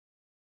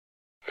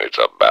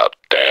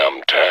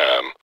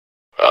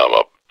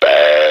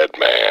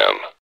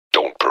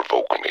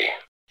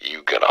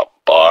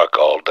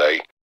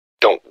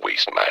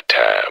waste my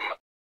time.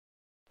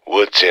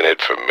 What's in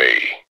it for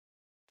me?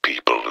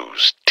 People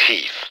lose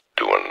teeth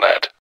doing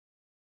that.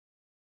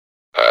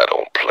 I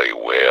don't play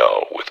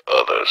well with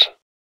others.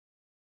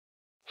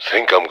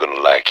 Think I'm gonna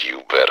like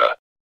you better.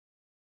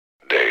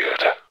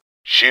 Dead.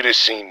 Should have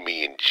seen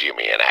me and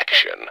Jimmy in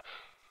action.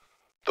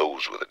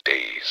 Those were the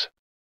days.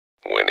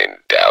 When in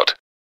doubt,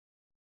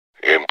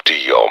 empty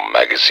your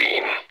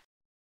magazine.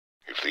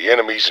 If the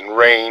enemy's in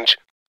range,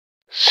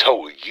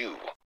 so are you.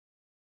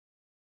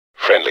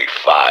 Friendly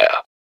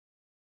fire.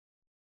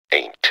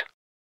 Ain't.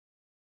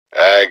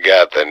 I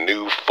got the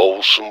new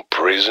Folsom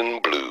Prison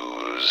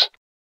Blues.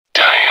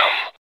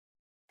 Damn.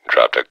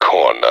 Dropped a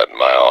corn nut in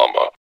my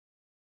armor.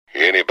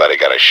 Anybody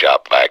got a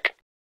shop vac?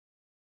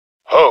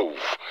 Oh,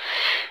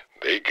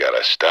 they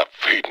gotta stop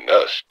feeding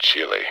us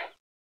chili.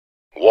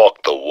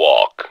 Walk the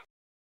walk.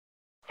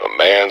 A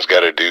man's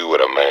gotta do what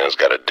a man's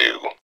gotta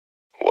do.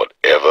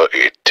 Whatever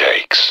it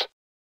takes.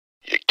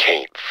 You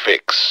can't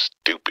fix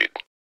stupid.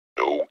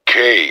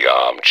 Okay,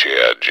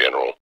 armchair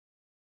general.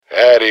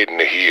 I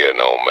didn't hear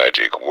no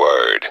magic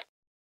word.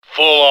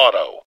 Full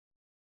auto.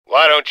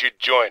 Why don't you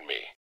join me?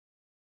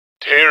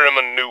 Tear him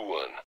a new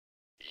one.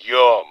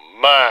 You're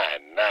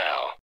mine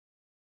now.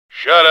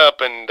 Shut up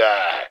and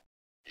die.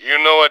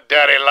 You know what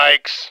Daddy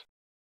likes?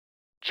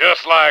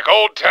 Just like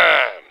old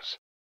times.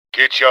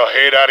 Get your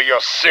head out of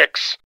your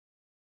six.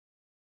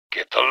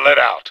 Get the lead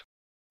out.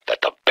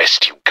 That the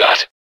best you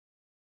got?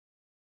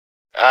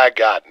 I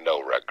got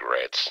no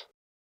regrets.